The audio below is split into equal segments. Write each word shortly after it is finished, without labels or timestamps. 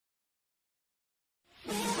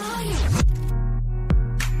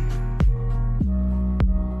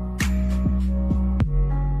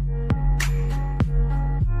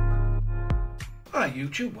Hi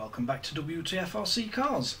YouTube, welcome back to Wtf Rc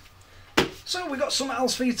Cars. So we got something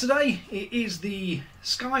else for you today. It is the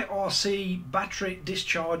Rc Battery,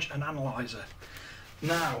 Discharge and Analyzer.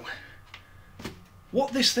 Now,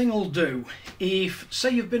 what this thing will do, if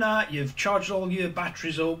say you've been out, you've charged all your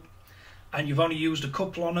batteries up and you've only used a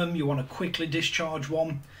couple on them, you want to quickly discharge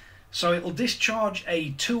one. So it'll discharge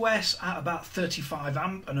a 2S at about 35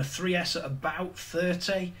 amp and a 3S at about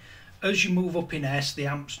 30. As you move up in S, the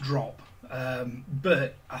amps drop.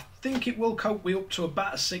 But I think it will cope with up to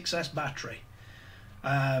about a 6S battery.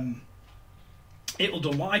 It'll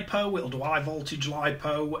do LiPo, it'll do high voltage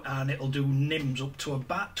LiPo, and it'll do NIMs up to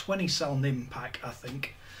about 20 cell NIM pack, I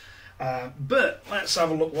think. But let's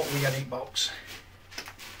have a look what we get in box.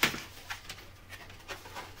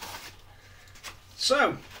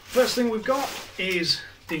 So, first thing we've got is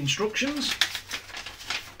the instructions.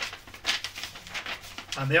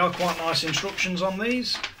 And they are quite nice instructions on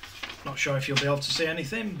these. Not sure if you'll be able to see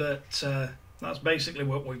anything, but that's basically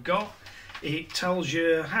what we've got. It tells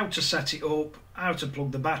you how to set it up, how to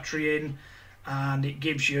plug the battery in, and it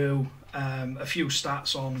gives you a few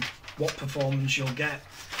stats on what performance you'll get.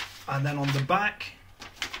 And then on the back,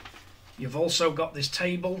 you've also got this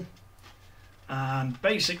table. And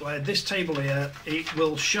basically, this table here, it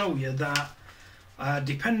will show you that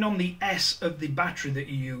depending on the S of the battery that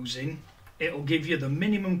you're using, it'll give you the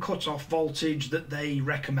minimum cut-off voltage that they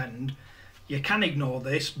recommend. You can ignore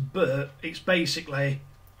this, but it's basically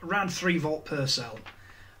around 3 volt per cell.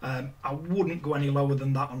 I wouldn't go any lower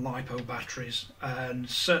than that on LiPo batteries, and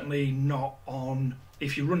certainly not on,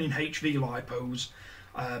 if you're running HV LiPos,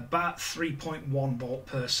 about 3.1 volt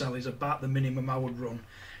per cell is about the minimum I would run.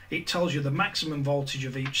 It tells you the maximum voltage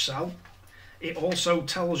of each cell. It also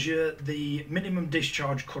tells you the minimum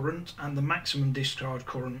discharge current and the maximum discharge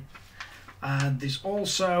current. And there's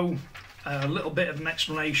also a little bit of an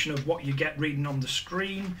explanation of what you get reading on the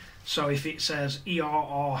screen. So if it says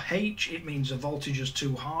ERRH, it means the voltage is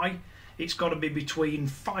too high. It's got to be between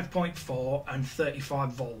 5.4 and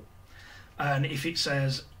 35 volt. And if it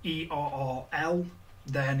says ERRL,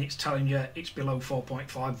 then it's telling you it's below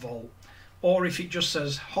 4.5 volt. Or if it just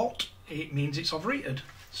says hot, it means it's overheated.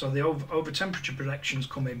 So the over temperature protections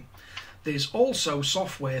come in. There's also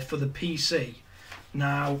software for the PC.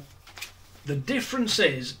 Now, the difference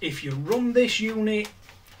is if you run this unit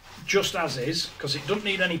just as is, because it doesn't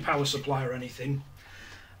need any power supply or anything,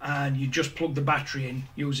 and you just plug the battery in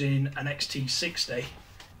using an XT60,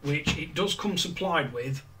 which it does come supplied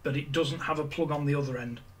with, but it doesn't have a plug on the other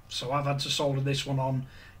end. So I've had to solder this one on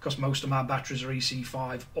because most of my batteries are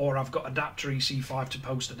EC5, or I've got adapter EC5 to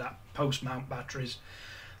post mount batteries.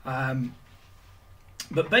 But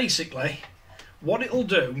basically, what it'll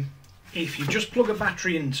do, if you just plug a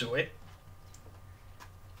battery into it,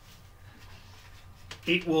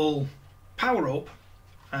 it will power up.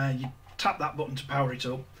 You tap that button to power it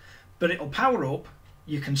up, but it'll power up.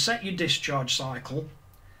 You can set your discharge cycle,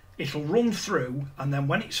 it'll run through, and then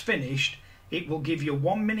when it's finished, it will give you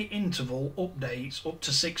 1 minute interval updates up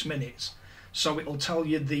to 6 minutes. So it'll tell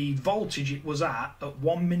you the voltage it was at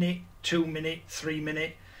 1 minute, 2 minute, 3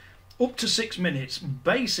 minute, up to 6 minutes.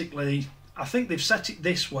 Basically, I think they've set it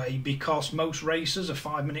this way because most races are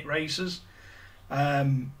 5-minute races.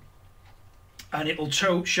 And it'll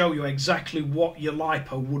show you exactly what your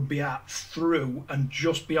LiPo would be at through and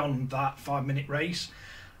just beyond that 5-minute race.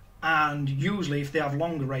 And usually if they have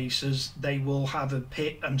longer races, they will have a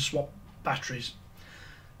pit and swap batteries.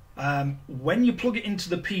 When you plug it into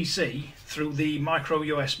the PC through the micro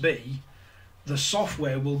USB, the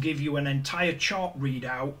software will give you an entire chart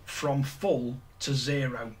readout from full to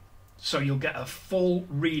 0. So you'll get a full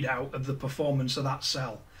readout of the performance of that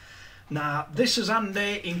cell. Now, this is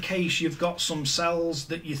handy in case you've got some cells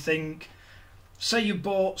that you think, say you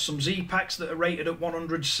bought some Z packs that are rated at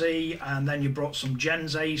 100C, and then you brought some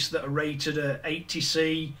Gens Ace that are rated at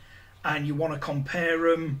 80C, and you want to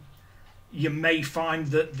compare them. You may find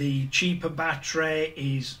that the cheaper battery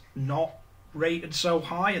is not rated so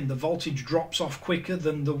high and the voltage drops off quicker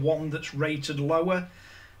than the one that's rated lower.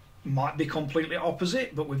 Might be completely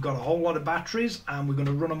opposite, but we've got a whole lot of batteries and we're going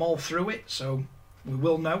to run them all through it, so we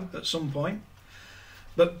will know at some point.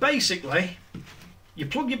 But basically, you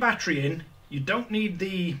plug your battery in, you don't need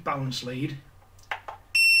the balance lead,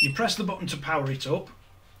 you press the button to power it up,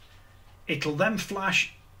 it'll then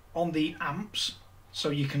flash on the amps, so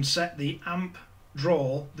you can set the amp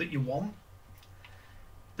draw that you want.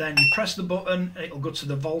 Then you press the button and it'll go to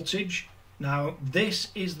the voltage. Now this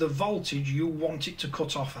is the voltage you want it to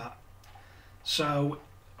cut off at. So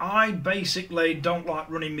I basically don't like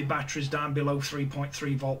running my batteries down below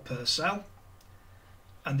 3.3 volt per cell.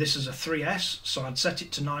 And this is a 3S, so I'd set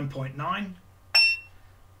it to 9.9.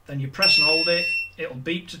 then you press and hold it, it'll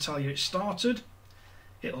beep to tell you it's started,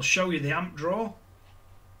 it'll show you the amp draw,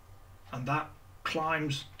 and that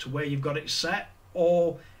climbs to where you've got it set,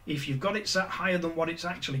 or if you've got it set higher than what it's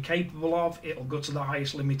actually capable of, it'll go to the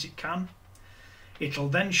highest limit it can. It'll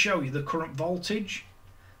then show you the current voltage,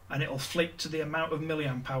 and it'll flick to the amount of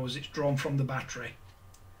milliamp hours it's drawn from the battery.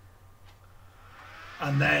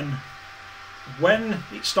 And then when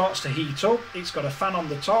it starts to heat up, it's got a fan on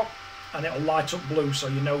the top and it'll light up blue so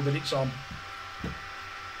you know that it's on.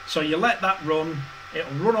 So you let that run,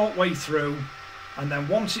 it'll run all the way through, and then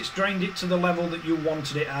once it's drained it to the level that you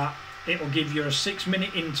wanted it at, it'll give you a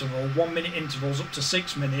 6-minute interval, 1-minute intervals up to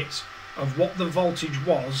 6 minutes of what the voltage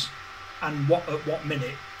was and at what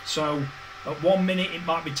minute. So at 1 minute it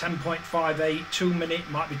might be 10.58, 2 minute it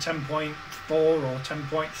might be 10.4 or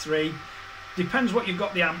 10.3. Depends what you've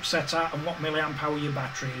got the amp set at and what milliamp hour your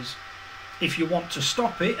battery is. If you want to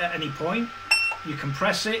stop it at any point, you can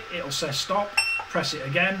press it, it'll say stop, press it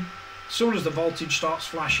again. As soon as the voltage starts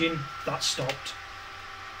flashing, that's stopped.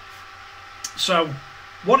 So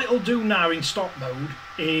what it'll do now in stop mode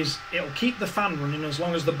is it'll keep the fan running as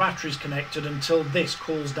long as the battery's connected until this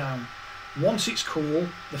cools down. Once it's cool,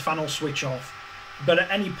 the fan will switch off. But at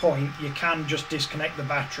any point you can just disconnect the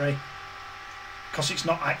battery because it's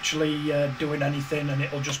not actually doing anything, and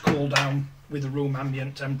it'll just cool down with the room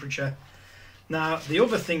ambient temperature. Now the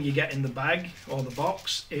other thing you get in the bag or the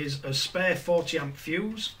box is a spare 40 amp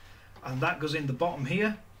fuse, and that goes in the bottom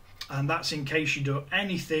here, and that's in case you do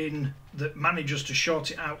anything that manages to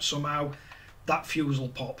short it out somehow, that fuse will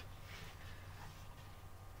pop.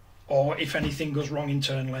 Or if anything goes wrong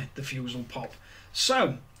internally, the fuse will pop.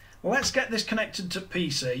 So let's get this connected to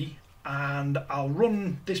PC, and I'll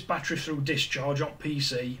run this battery through discharge on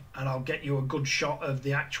PC, and I'll get you a good shot of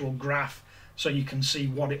the actual graph so you can see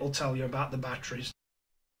what it'll tell you about the batteries.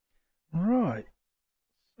 Right,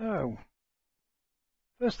 so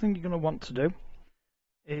first thing you're going to want to do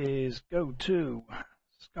is go to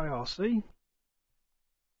Rc.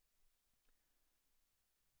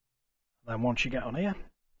 Then once you get on here,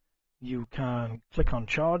 you can click on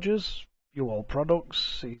chargers, view all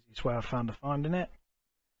products, easiest way I've found of finding it,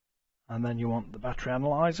 and then you want the battery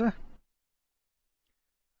analyzer.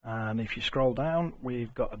 And if you scroll down,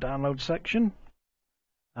 we've got a download section,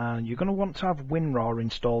 and you're going to want to have WinRAR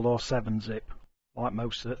installed or 7-zip, like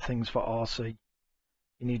most of the things for RC.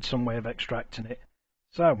 You need some way of extracting it.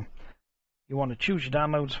 So you want to choose your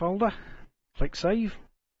downloads folder, click save,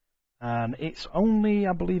 and it's only,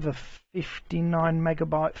 I believe, a 59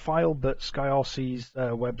 megabyte file, but SkyRC's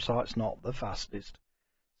website's not the fastest,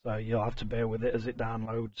 so you'll have to bear with it as it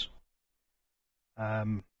downloads. I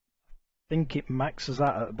think it maxes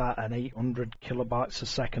out at about an 800 kilobytes a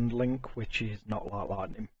second link, which is not like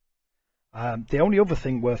lightning. The only other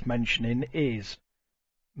thing worth mentioning is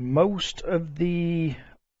most of the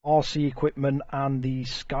RC equipment and the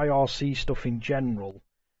SkyRC stuff in general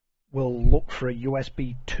will look for a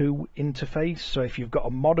USB 2 interface. So if you've got a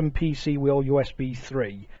modern PC with USB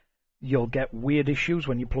 3, you'll get weird issues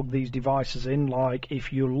when you plug these devices in. Like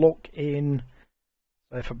if you look in,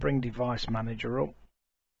 so if I bring device manager up,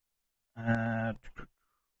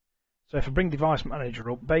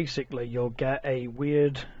 basically you'll get a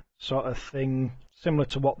weird sort of thing similar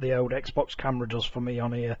to what the old Xbox camera does for me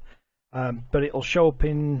on here, but it'll show up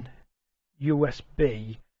in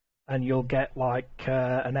USB, and you'll get like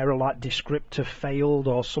an error like descriptor failed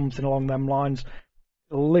or something along them lines,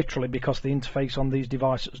 literally because the interface on these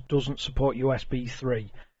devices doesn't support USB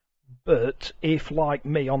 3. But if, like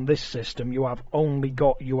me on this system, you have only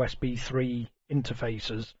got USB 3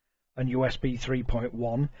 interfaces and USB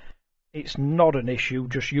 3.1, it's not an issue.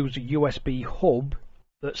 Just use a USB hub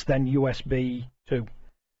that's then USB 2.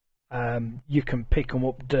 You can pick them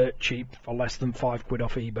up dirt cheap for less than £5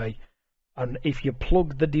 off eBay. And if you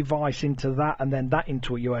plug the device into that and then that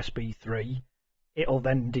into a USB 3, it'll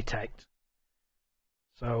then detect.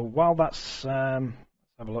 So while that's, let's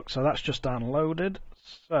have a look. So that's just downloaded.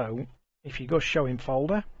 So if you go show in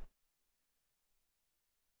folder,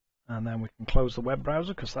 and then we can close the web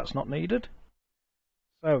browser because that's not needed.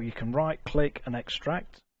 So you can right click and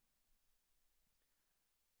extract.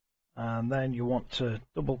 And then you want to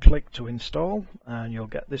double click to install, and you'll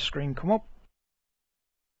get this screen come up.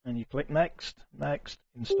 And you click next, next,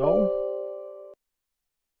 install,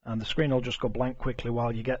 and the screen will just go blank quickly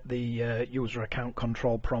while you get the user account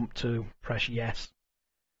control prompt to press yes.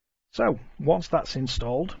 So once that's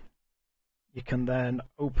installed, you can then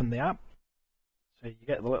open the app. So you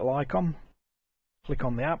get the little icon, click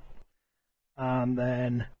on the app, and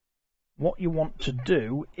then what you want to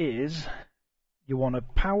do is you want to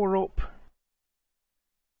power up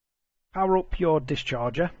your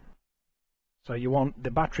discharger So you want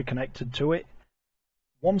the battery connected to it.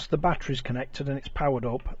 Once the battery's connected and it's powered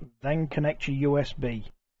up, then connect your USB.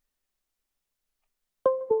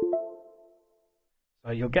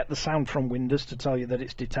 So you'll get the sound from Windows to tell you that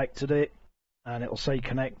it's detected it, and it'll say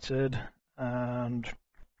connected, and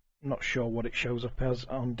I'm not sure what it shows up as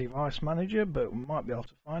on Device Manager, but we might be able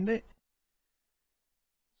to find it.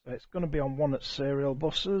 So it's going to be on one of serial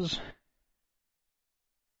buses.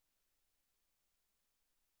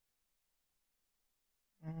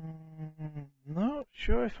 Not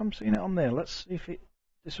sure if I'm seeing it on there. Let's see if it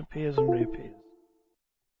disappears and reappears.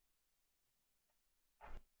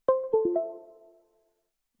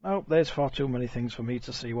 Nope, there's far too many things for me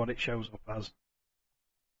to see what it shows up as.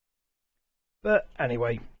 But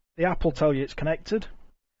anyway, the app will tell you it's connected.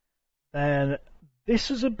 Then this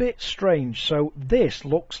is a bit strange. So this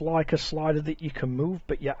looks like a slider that you can move,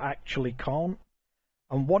 but you actually can't.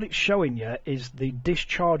 And what it's showing you is the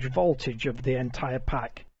discharge voltage of the entire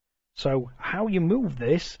pack. So how you move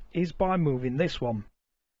this is by moving this one.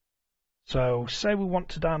 So say we want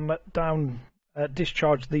to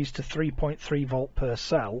discharge these to 3.3 volt per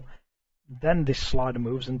cell, then this slider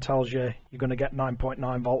moves and tells you you're going to get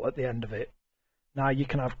 9.9 volt at the end of it. Now you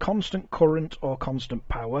can have constant current or constant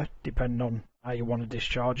power depending on how you want to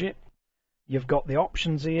discharge it. You've got the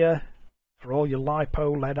options here for all your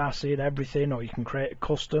LiPo, lead acid, everything, or you can create a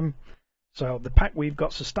custom. So the pack we've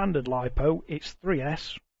got's a standard LiPo. It's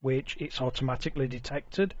 3S, which it's automatically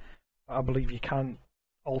detected. I believe you can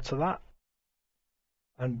alter that.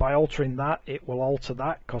 And by altering that, it will alter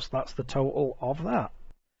that, because that's the total of that.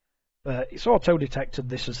 But it's auto-detected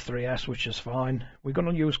this is 3S, which is fine. We're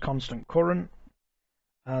going to use constant current.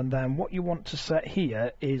 And then what you want to set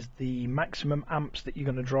here is the maximum amps that you're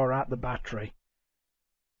going to draw out the battery.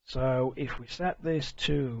 So if we set this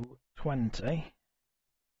to 20,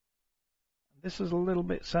 this is a little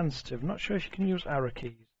bit sensitive. Not sure if you can use arrow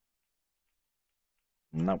keys.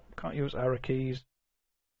 Nope, can't use arrow keys.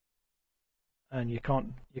 And you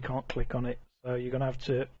can't click on it, so you're going to have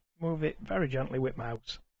to move it very gently with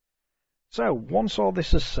mouse. So once all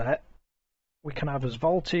this is set, we can have as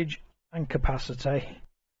voltage and capacity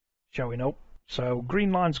showing up. So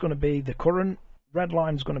green line's going to be the current, red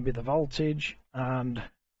line's going to be the voltage, and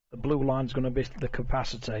the blue line's going to be the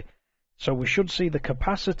capacity. So we should see the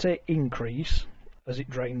capacity increase as it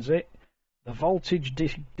drains it, the voltage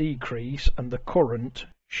decrease, and the current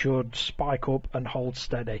should spike up and hold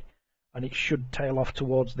steady. And it should tail off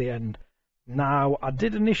towards the end. Now, I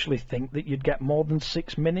did initially think that you'd get more than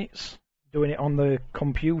 6 minutes doing it on the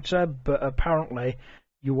computer, but apparently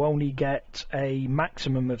you only get a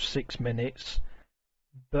maximum of 6 minutes.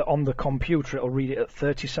 But on the computer, it'll read it at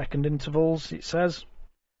 30-second intervals, it says.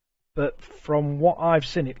 But from what I've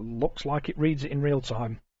seen, it looks like it reads it in real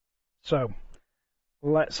time. So,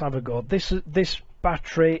 let's have a go. This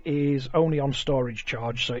battery is only on storage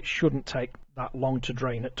charge, so it shouldn't take that long to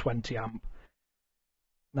drain at 20 amp.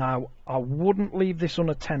 Now, I wouldn't leave this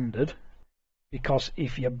unattended, because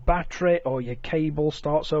if your battery or your cable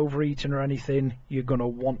starts overheating or anything, you're going to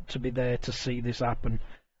want to be there to see this happen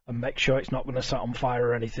and make sure it's not going to set on fire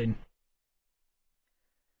or anything.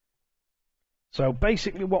 So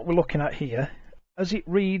basically what we're looking at here, as it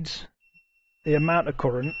reads the amount of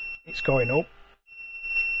current, it's going up.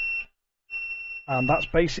 And that's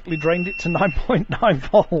basically drained it to 9.9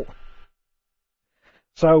 volt.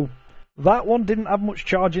 So that one didn't have much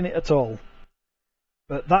charge in it at all.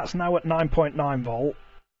 But that's now at 9.9 volt.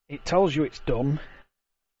 It tells you it's done.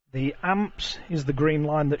 The amps is the green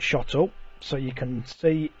line that shot up. So you can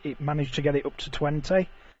see it managed to get it up to 20.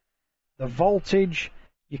 The voltage,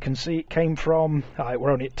 you can see it came from,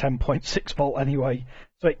 we're only at 10.6 volt anyway.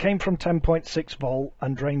 So it came from 10.6 volt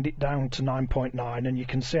and drained it down to 9.9, and you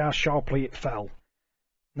can see how sharply it fell.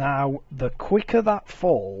 Now, the quicker that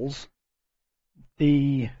falls,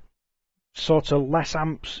 the sort of less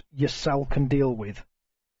amps your cell can deal with.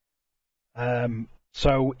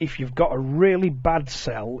 So if you've got a really bad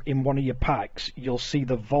cell in one of your packs, you'll see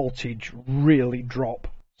the voltage really drop.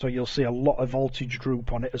 So you'll see a lot of voltage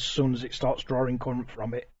droop on it as soon as it starts drawing current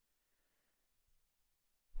from it.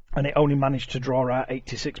 And it only managed to draw out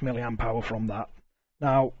 86 milliamp hour from that.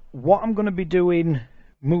 Now, what I'm going to be doing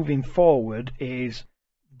moving forward is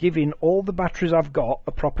giving all the batteries I've got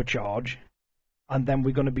a proper charge, and then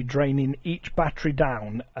we're going to be draining each battery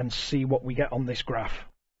down and see what we get on this graph.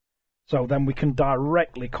 So then we can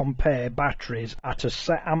directly compare batteries at a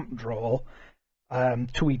set amp draw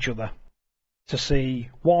to each other to see,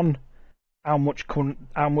 one, how much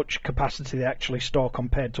capacity they actually store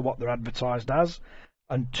compared to what they're advertised as,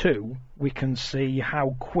 and two, we can see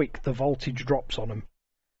how quick the voltage drops on them,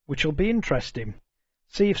 which will be interesting.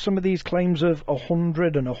 see if some of these claims of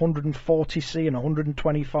 100 and 140C and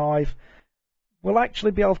 125, we'll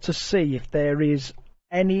actually be able to see if there is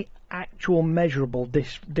any actual measurable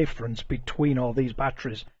difference between all these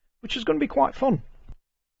batteries, which is going to be quite fun.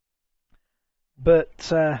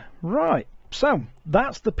 But right, so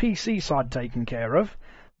that's the PC side taken care of.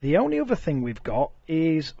 The only other thing we've got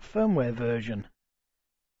is firmware version.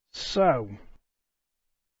 So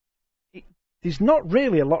there's not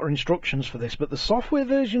really a lot of instructions for this, but the software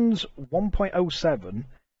version's 1.07.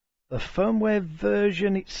 The firmware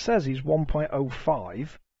version, it says, is 1.05.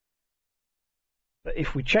 But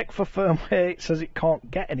if we check for firmware, it says it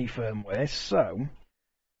can't get any firmware. So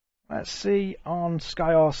let's see on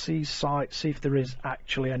SkyRC's site, see if there is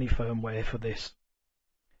actually any firmware for this.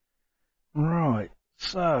 Right,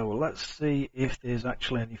 so let's see if there's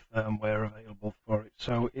actually any firmware available for it.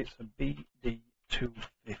 So it's a BD250.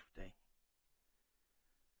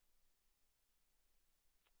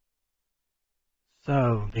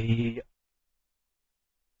 So the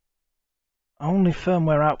only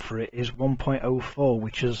firmware out for it is 1.04,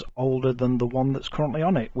 which is older than the one that's currently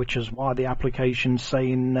on it, which is why the application's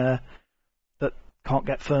saying that can't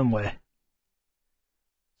get firmware.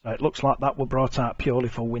 So it looks like that were brought out purely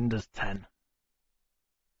for Windows 10.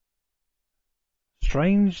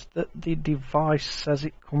 Strange that the device says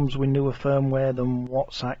it comes with newer firmware than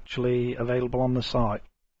what's actually available on the site.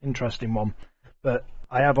 Interesting one. But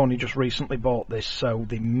I have only just recently bought this, so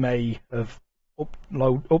they may have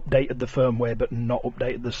updated the firmware but not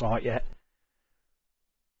updated the site yet.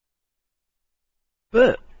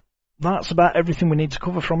 But that's about everything we need to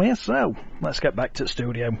cover from here, so let's get back to the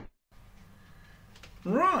studio.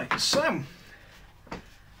 Right, so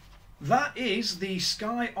that is the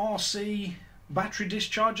SkyRC battery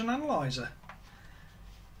discharge and analyzer.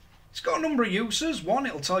 It's got a number of uses. One,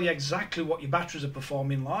 it'll tell you exactly what your batteries are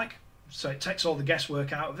performing like, so it takes all the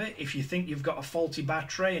guesswork out of it. If you think you've got a faulty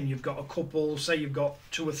battery and you've got a couple, say you've got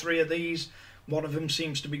 2 or 3 of these, one of them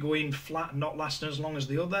seems to be going flat and not lasting as long as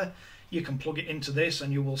the other, you can plug it into this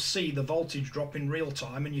and you will see the voltage drop in real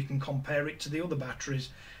time, and you can compare it to the other batteries.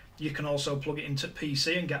 You can also plug it into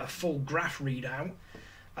PC and get a full graph readout.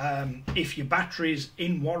 If your battery's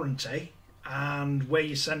in warranty and where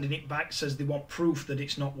you're sending it back says they want proof that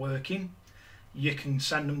it's not working, you can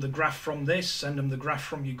send them the graph from this, send them the graph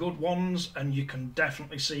from your good ones, and you can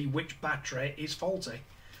definitely see which battery is faulty.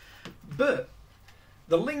 But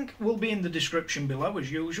the link will be in the description below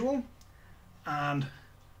as usual, and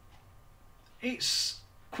it's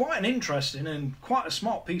quite an interesting and quite a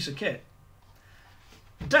smart piece of kit.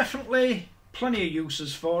 Definitely plenty of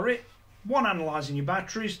uses for it. 1, analysing your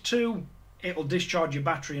batteries. 2, it'll discharge your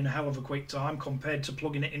battery in a hell of a quick time compared to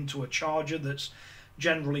plugging it into a charger that's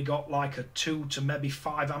generally got like a 2 to maybe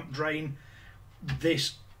 5 amp drain.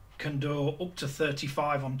 This can do up to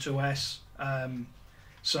 35 on 2S.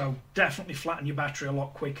 So definitely flatten your battery a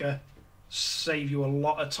lot quicker, save you a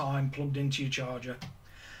lot of time plugged into your charger.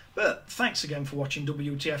 But thanks again for watching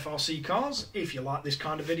WTF Rc Cars. If you like this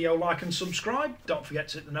kind of video, like and subscribe. Don't forget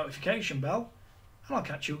to hit the notification bell. And I'll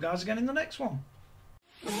catch you guys again in the next one.